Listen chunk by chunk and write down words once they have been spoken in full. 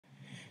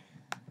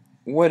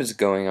What is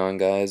going on,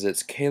 guys?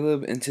 It's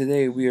Caleb, and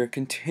today we are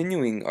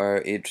continuing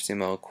our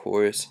HTML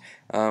course.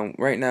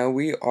 Right now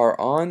we are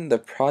on the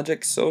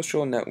project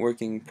social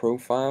networking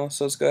profile,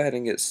 so let's go ahead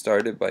and get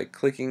started by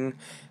clicking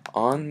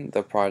on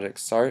the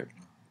project start.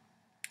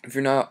 If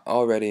you're not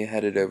already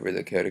headed over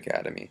to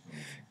Codecademy,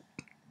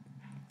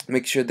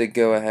 make sure to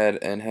go ahead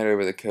and head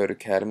over to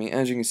Codecademy.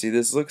 As you can see,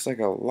 this looks like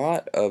a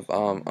lot of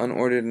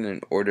unordered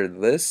and ordered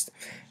lists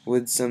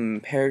with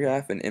some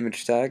paragraph and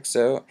image tags,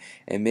 so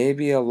it may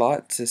be a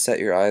lot to set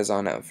your eyes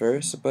on at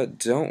first, but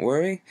don't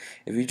worry.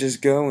 If you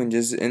just go and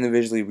just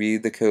individually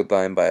read the code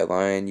line by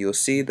line, you'll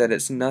see that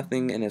it's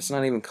nothing and it's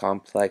not even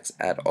complex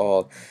at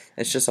all.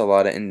 It's just a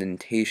lot of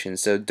indentation,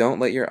 so don't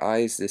let your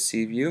eyes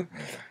deceive you.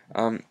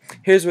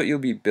 Here's what you'll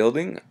be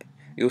building.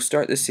 You'll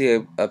start to see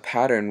a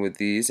pattern with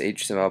these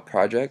HTML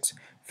projects.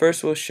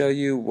 First we'll show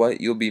you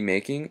what you'll be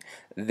making,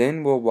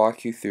 then we'll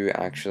walk you through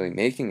actually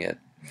making it.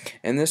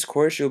 In this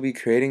course you'll be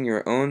creating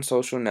your own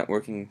social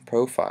networking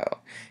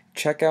profile.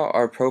 Check out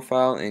our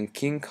profile in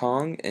King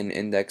Kong in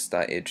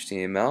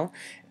index.html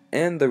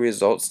and the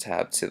results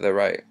tab to the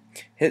right.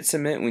 Hit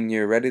submit when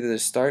you're ready to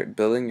start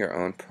building your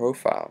own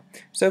profile.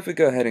 So if we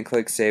go ahead and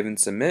click save and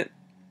submit,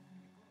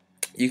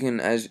 you can,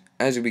 as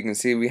we can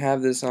see, we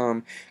have this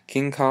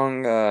King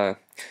Kong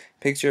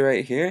picture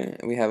right here.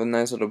 We have a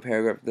nice little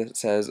paragraph that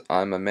says,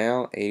 I'm a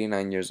male,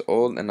 89 years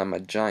old, and I'm a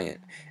giant.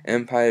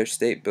 Empire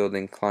State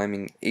Building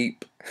climbing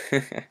ape.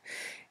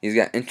 He's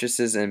got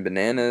interests in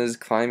bananas,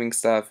 climbing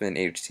stuff in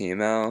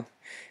HTML,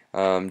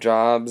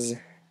 jobs,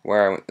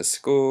 where I went to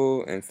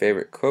school, and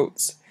favorite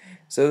quotes.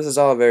 So this is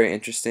all very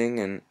interesting,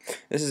 and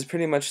this is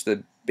pretty much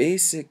the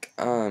basic,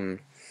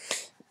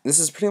 this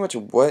is pretty much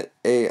what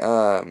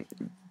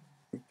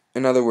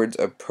in other words,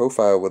 a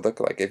profile would look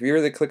like. If you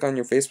were to click on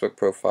your Facebook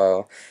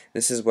profile,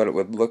 this is what it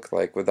would look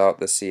like without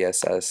the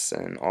CSS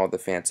and all the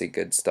fancy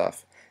good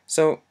stuff.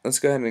 So let's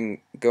go ahead and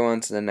go on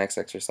to the next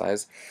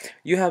exercise.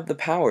 You have the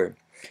power.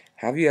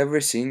 Have you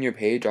ever seen your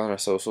page on a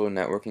social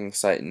networking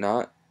site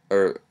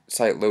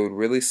site load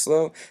really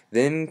slow,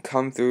 then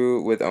come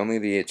through with only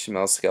the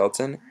HTML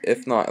skeleton?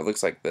 If not, it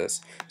looks like this.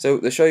 So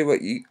to show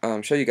you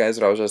guys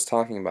what I was just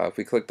talking about, if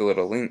we click the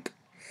little link,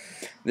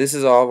 this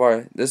is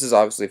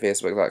obviously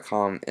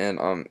facebook.com,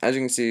 and as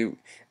you can see,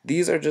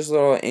 these are just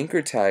little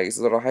anchor tags,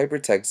 little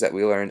hypertext that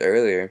we learned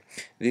earlier.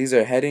 These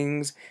are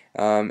headings.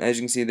 As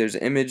you can see, there's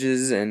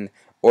images and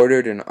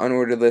ordered and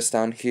unordered lists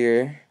down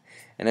here,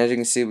 and as you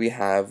can see, we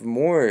have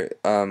more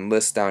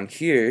lists down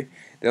here.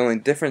 The only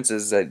difference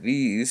is that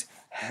these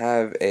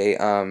have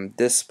a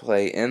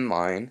display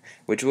inline,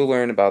 which we'll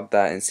learn about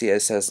that in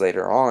CSS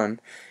later on.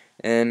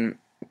 And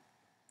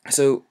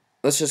so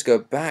let's just go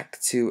back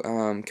to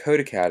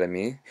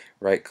Codecademy,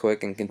 right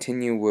click, and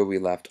continue where we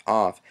left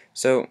off.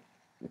 So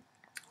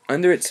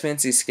under its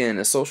fancy skin,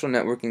 a social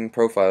networking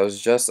profile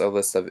is just a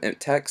list of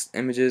text,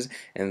 images,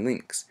 and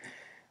links.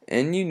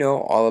 And you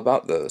know all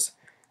about those.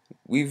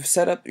 We've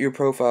set up your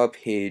profile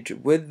page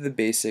with the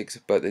basics,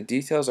 but the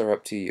details are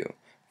up to you.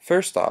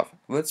 First off,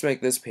 let's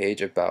make this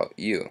page about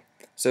you.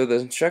 So the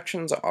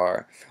instructions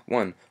are,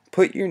 1.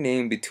 Put your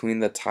name between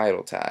the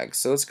title tags.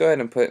 So let's go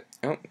ahead and put,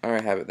 oh, I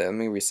already have it there, let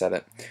me reset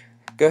it.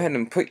 Go ahead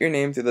and put your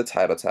name through the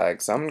title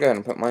tag. So I'm going to go ahead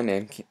and put my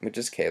name, which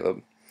is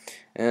Caleb,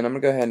 and I'm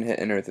going to go ahead and hit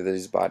enter through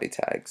these body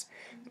tags.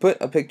 Put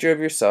a picture of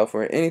yourself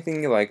or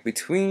anything you like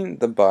between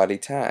the body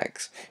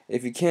tags.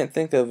 If you can't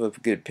think of a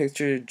good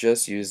picture,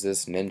 just use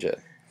this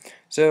ninja.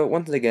 So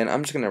once again,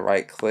 I'm just going to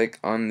right click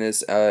on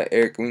this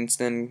Eric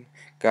Winston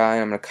guy.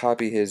 I'm going to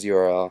copy his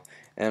URL,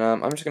 and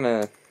I'm just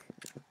going to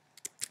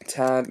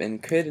tab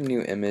and create a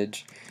new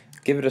image,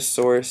 give it a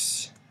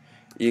source,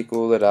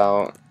 equal it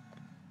out,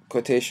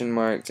 quotation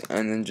marks,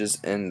 and then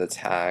just end the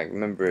tag.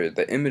 Remember,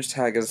 the image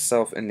tag is a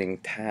self-ending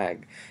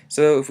tag.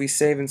 So if we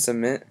save and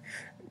submit,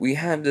 we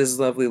have this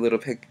lovely little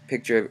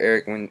picture of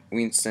Eric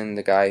Winston,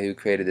 the guy who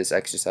created this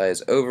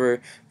exercise,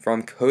 over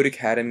from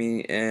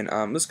Codecademy. And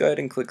let's go ahead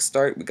and click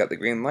start. We got the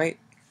green light.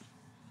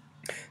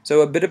 So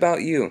a bit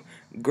about you.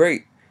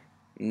 Great.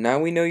 Now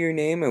we know your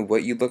name and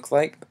what you look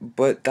like,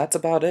 but that's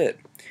about it.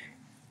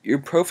 Your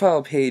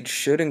profile page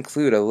should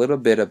include a little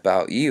bit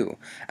about you.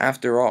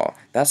 After all,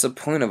 that's the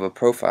point of a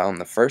profile in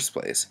the first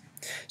place.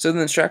 So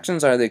the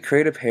instructions are to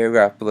create a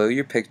paragraph below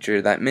your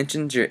picture that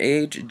mentions your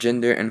age,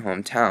 gender, and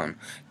hometown.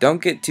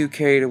 Don't get too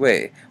carried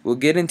away. We'll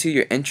get into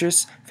your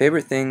interests,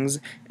 favorite things,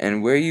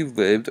 and where you've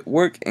lived,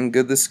 work, and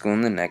go to school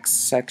in the next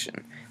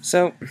section.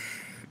 So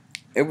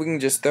if we can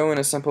just throw in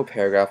a simple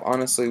paragraph,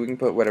 honestly, we can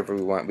put whatever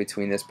we want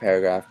between this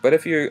paragraph. But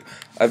if you're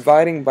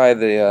abiding by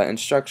the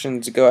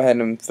instructions, go ahead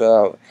and fill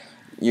out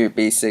your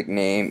basic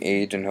name,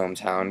 age, and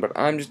hometown. But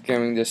I'm just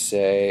going to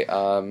say,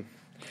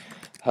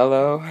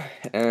 hello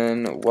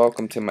and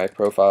welcome to my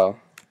profile.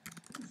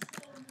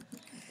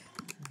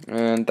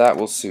 And that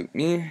will suit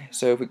me.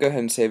 So if we go ahead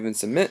and save and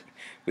submit,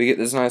 we get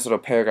this nice little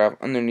paragraph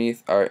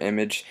underneath our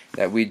image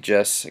that we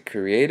just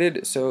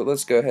created. So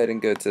let's go ahead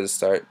and go to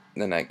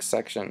the next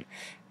section.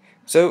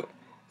 So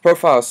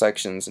Profile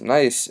sections.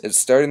 Nice. It's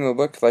starting to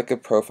look like a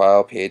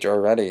profile page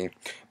already.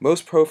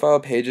 Most profile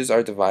pages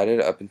are divided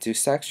up into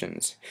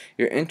sections.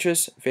 Your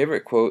interests,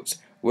 favorite quotes,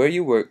 where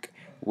you work,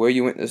 where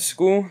you went to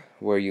school,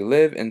 where you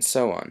live, and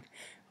so on.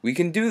 We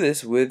can do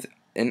this with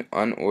an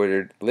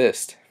unordered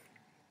list.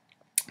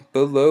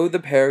 Below the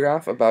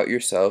paragraph about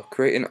yourself,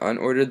 create an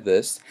unordered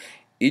list.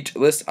 Each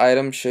list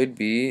item should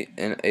be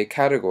in a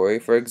category,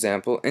 for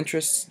example,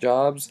 interests,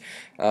 jobs,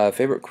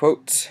 favorite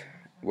quotes,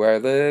 where I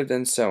lived,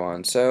 and so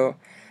on. So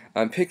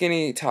pick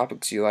any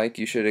topics you like.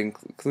 You should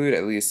include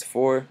at least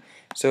 4.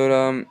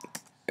 So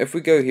if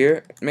we go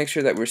here, make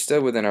sure that we're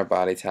still within our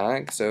body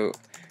tag. So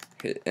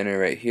hit enter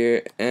right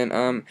here,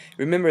 and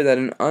remember that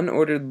an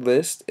unordered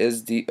list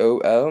is the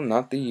OL,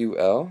 not the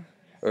UL.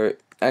 Or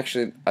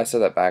actually, I said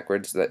that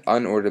backwards. That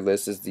unordered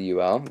list is the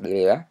UL.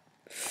 Yeah,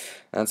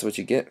 that's what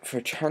you get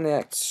for trying to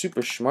act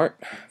super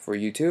smart for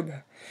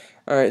YouTube.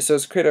 Alright, so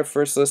let's create our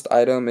first list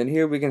item, and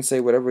here we can say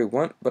whatever we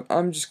want, but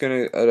I'm just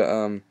gonna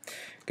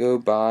go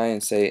by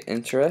and say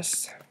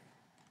interest,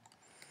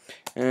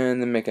 and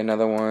then make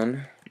another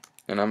one,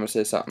 and I'm gonna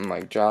say something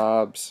like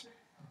jobs.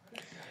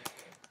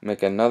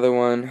 Make another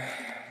one,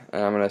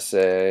 and I'm gonna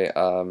say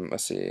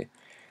let's see,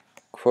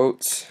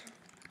 quotes,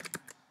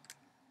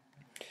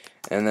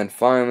 and then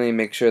finally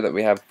make sure that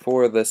we have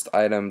 4 list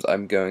items.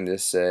 I'm going to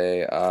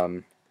say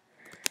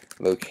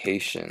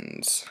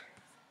locations.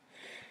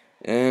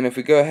 And if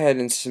we go ahead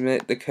and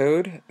submit the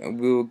code,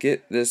 we will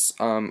get this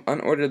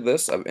unordered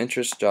list of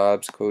interest,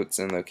 jobs, quotes,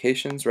 and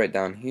locations right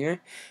down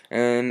here.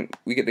 And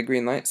we get the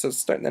green light, so let's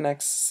start the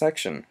next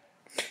section.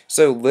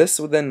 So list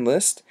within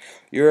list,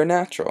 you're a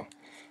natural.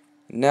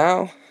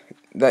 Now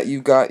that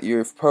you've got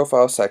your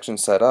profile section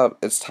set up,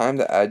 it's time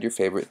to add your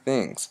favorite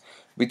things.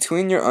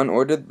 Between your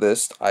unordered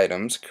list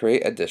items,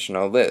 create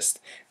additional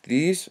lists.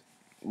 These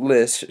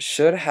lists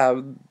should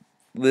have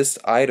list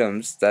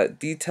items that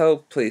detail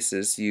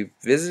places you've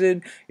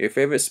visited, your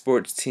favorite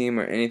sports team,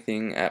 or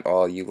anything at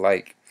all you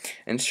like.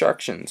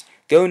 Instructions.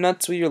 Go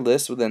nuts with your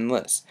list within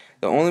lists.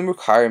 The only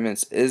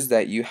requirements is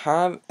that you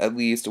have at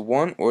least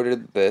 1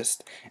 ordered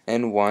list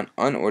and 1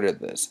 unordered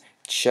list.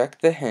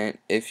 Check the hint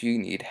if you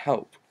need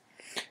help.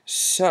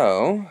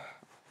 So,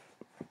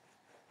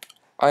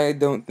 I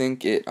don't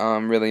think it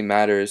really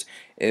matters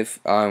if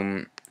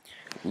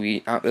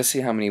let's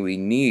see how many we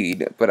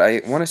need, but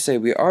I want to say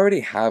we already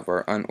have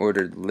our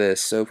unordered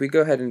list. So if we go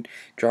ahead and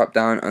drop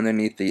down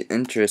underneath the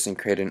interest and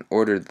create an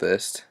ordered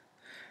list,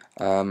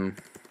 and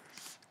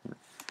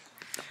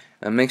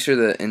make sure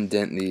to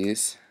indent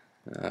these.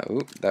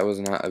 That was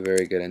not a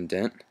very good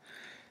indent.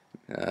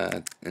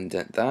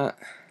 Indent that,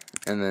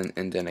 and then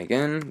indent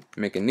again,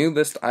 make a new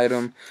list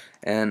item,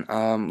 and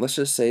let's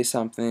just say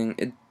something.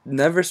 It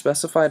never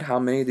specified how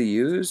many to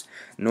use,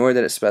 nor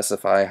did it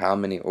specify how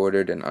many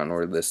ordered and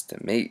unordered lists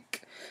to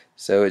make.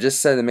 So it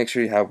just said to make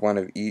sure you have 1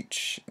 of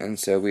each, and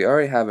so we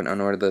already have an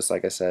unordered list,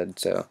 like I said.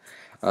 So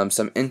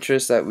some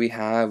interests that we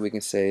have, we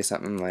can say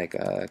something like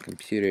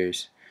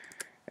computers.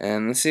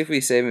 And let's see if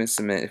we save and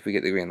submit if we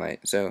get the green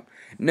light. So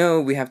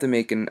no, we have to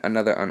make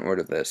another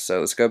unordered list. So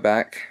let's go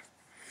back.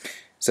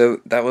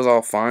 So that was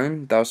all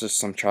fine. That was just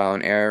some trial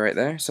and error right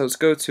there. So let's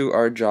go to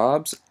our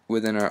jobs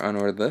within our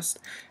unordered list.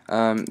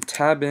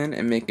 Tab in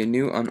and make a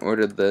new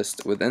unordered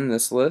list within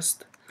this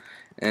list.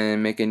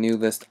 And make a new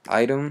list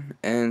item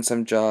and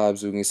some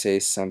jobs. We can say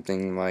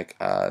something like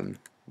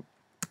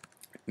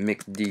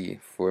McD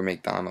for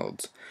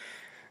McDonald's.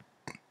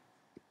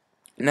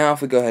 Now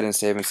if we go ahead and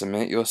save and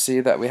submit, you'll see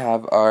that we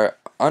have our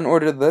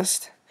unordered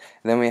list.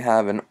 Then we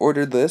have an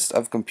ordered list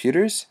of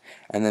computers,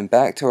 and then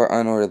back to our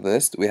unordered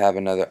list, we have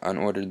another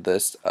unordered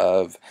list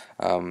of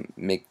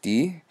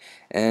McD.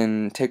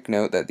 And take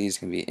note that these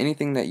can be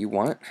anything that you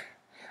want.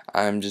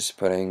 I'm just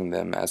putting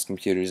them as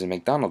computers and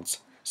McDonald's.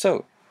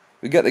 So,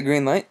 we got the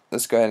green light.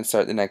 Let's go ahead and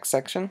start the next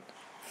section.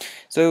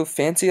 So,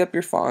 fancy up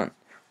your font.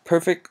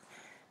 Perfect.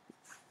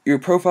 Your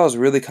profile is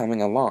really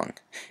coming along.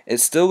 It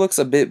still looks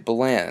a bit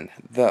bland,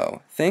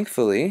 though.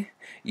 Thankfully,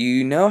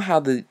 you know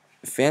how to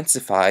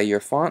fancify your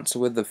fonts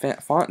with the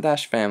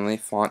font-family,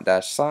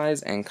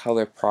 font-size, and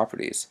color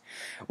properties,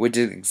 which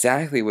is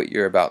exactly what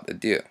you're about to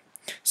do.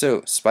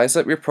 So, spice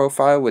up your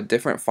profile with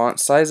different font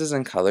sizes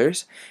and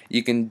colors.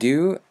 You can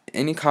do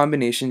any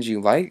combinations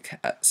you like,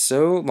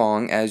 so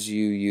long as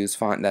you use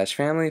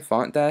font-family,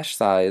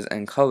 font-size,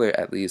 and color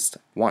at least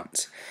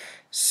once.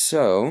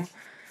 So,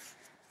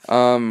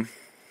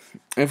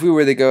 if we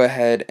were to go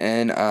ahead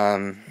and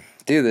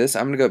do this,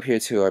 I'm going to go up here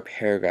to our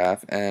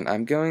paragraph, and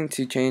I'm going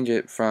to change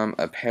it from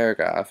a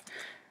paragraph,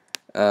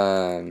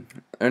 I'm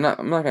not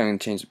going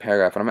to change the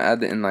paragraph, but I'm going to add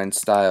the inline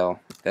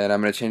style, and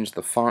I'm going to change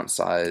the font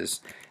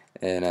size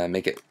and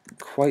make it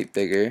quite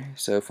bigger.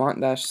 So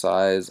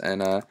font-size,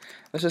 and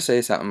let's just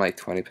say something like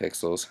 20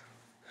 pixels.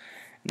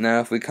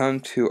 Now if we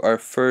come to our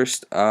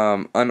first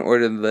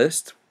unordered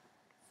list,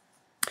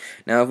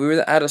 now if we were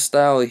to add a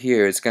style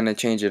here, it's going to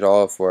change it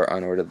all for our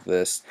unordered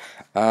list.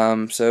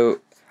 So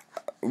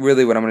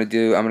really what I'm going to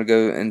do, I'm going to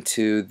go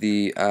into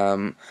the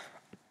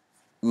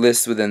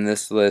list within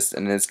this list,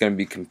 and it's going to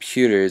be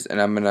computers,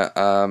 and I'm going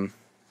to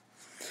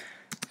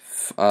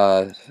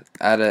add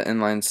an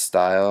inline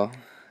style,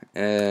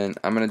 and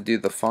I'm gonna do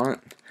the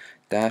font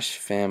dash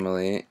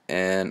family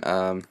and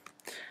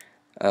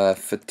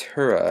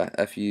Futura,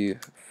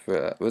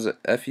 was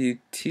it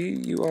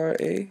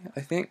Futura?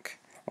 I think.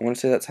 I want to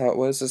say that's how it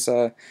was. This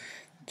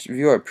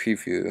view our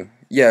preview.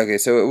 Yeah, okay,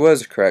 so it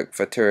was correct.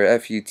 Futura,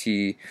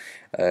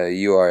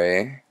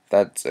 Futura.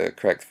 That's a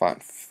correct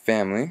font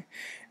family.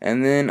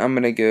 And then I'm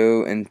gonna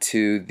go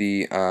into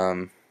the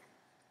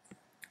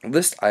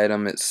list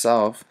item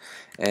itself,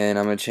 and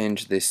I'm gonna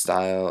change the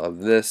style of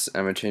this.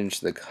 I'm gonna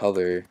change the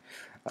color.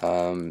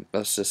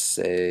 Let's just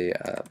say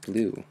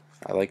blue.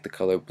 I like the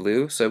color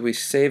blue. So we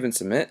save and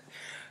submit.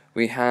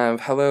 We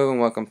have hello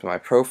and welcome to my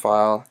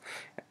profile.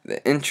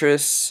 The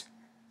interests,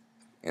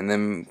 and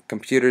then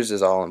computers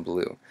is all in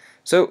blue.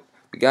 So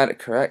we got it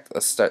correct.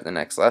 Let's start the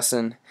next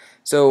lesson.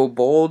 So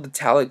bold,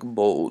 italic,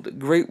 bold.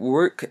 Great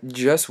work.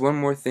 Just one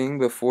more thing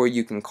before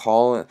you can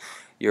call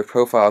your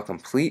profile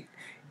complete.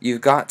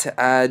 You've got to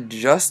add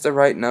just the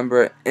right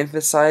number of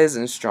emphasize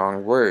and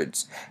strong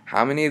words.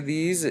 How many of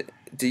these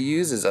to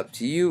use is up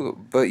to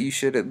you, but you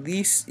should at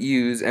least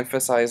use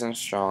emphasize and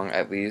strong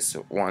at least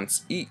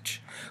once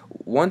each.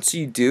 Once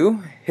you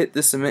do, hit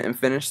the submit and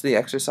finish the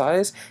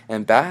exercise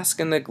and bask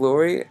in the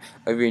glory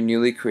of your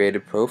newly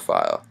created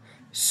profile.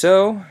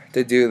 So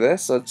to do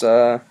this, let's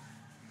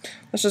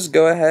just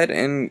go ahead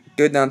and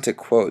go down to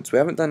quotes. We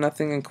haven't done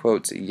nothing in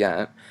quotes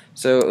yet,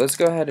 so let's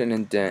go ahead and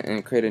indent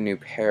and create a new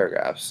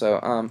paragraph.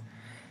 So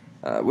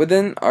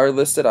within our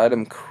listed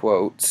item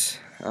quotes,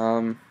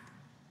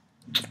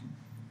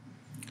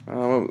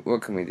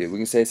 what can we do? We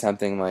can say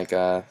something like,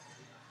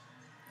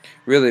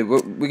 really,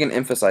 we can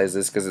emphasize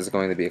this because it's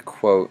going to be a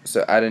quote.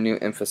 So add a new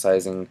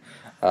emphasizing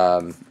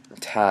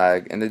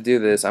tag, and to do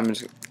this, I'm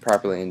just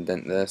properly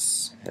indent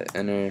this. Hit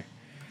enter.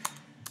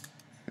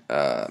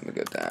 Let me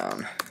go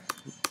down.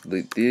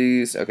 Delete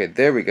these. Okay,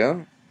 there we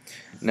go.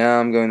 Now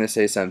I'm going to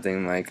say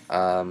something like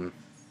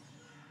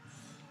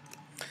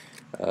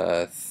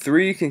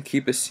 3 can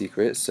keep a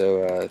secret.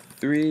 So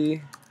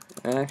 3,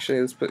 and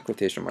actually let's put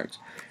quotation marks.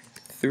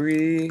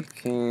 3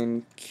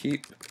 can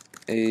keep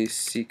a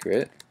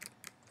secret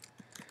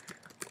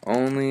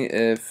only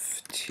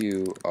if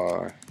 2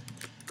 are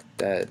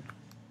dead.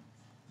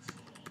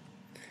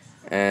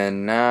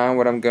 And now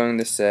what I'm going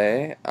to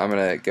say, I'm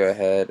going to go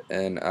ahead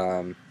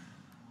and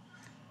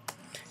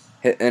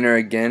hit enter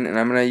again, and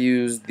I'm going to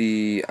use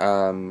the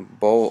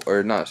bold,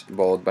 or not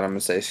bold, but I'm going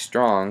to say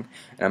strong,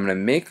 and I'm going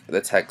to make the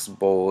text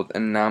bold,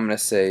 and now I'm going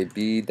to say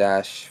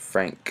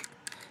B-Frank,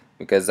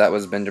 because that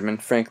was Benjamin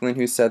Franklin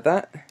who said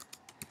that.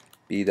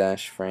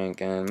 B-Frank,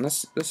 and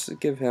let's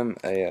give him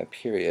a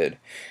period.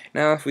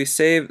 Now if we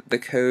save the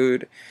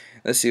code,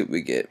 let's see what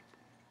we get.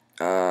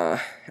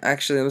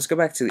 Actually, let's go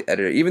back to the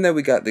editor. Even though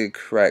we got the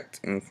correct,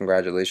 and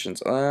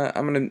congratulations, I'm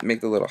going to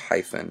make a little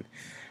hyphen.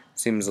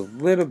 Seems a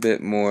little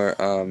bit more,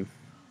 and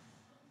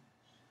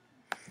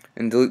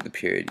delete the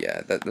period.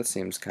 Yeah, that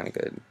seems kind of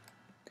good.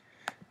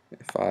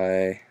 If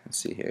let's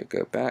see here,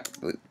 go back,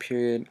 delete the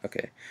period.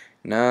 Okay,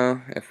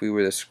 now if we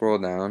were to scroll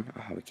down,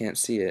 oh, we can't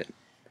see it.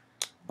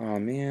 Oh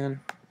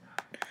man.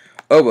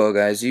 Oh well,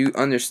 guys, you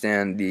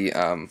understand the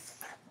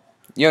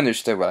you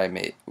understood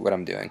what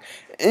I'm doing.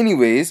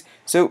 Anyways,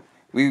 so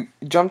we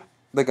jumped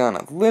the gun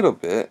a little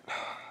bit.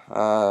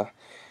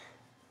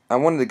 I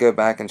wanted to go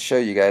back and show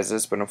you guys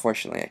this, but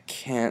unfortunately I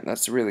can't.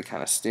 That's really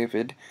kind of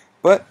stupid.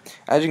 But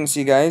as you can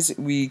see, guys,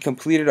 we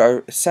completed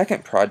our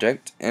second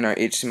project in our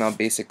HTML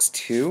Basics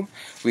 2.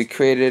 We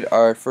created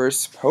our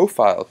first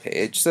profile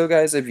page. So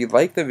guys, if you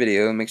like the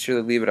video, make sure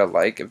to leave it a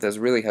like if this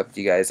really helped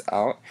you guys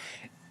out.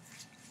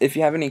 If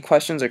you have any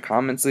questions or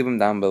comments, leave them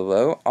down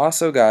below.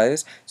 Also,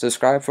 guys,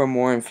 subscribe for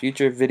more in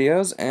future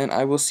videos, and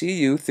I will see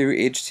you through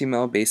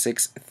HTML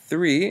Basics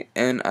 3,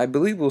 and I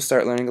believe we'll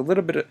start learning a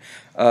little bit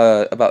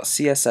about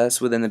CSS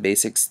within the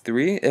Basics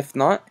 3. If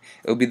not,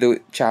 it'll be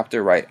the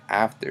chapter right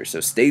after, so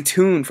stay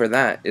tuned for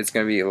that. It's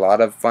going to be a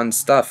lot of fun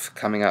stuff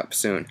coming up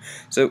soon.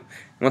 So,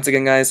 once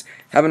again, guys,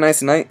 have a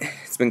nice night.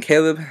 It's been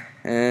Caleb,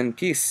 and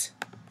peace.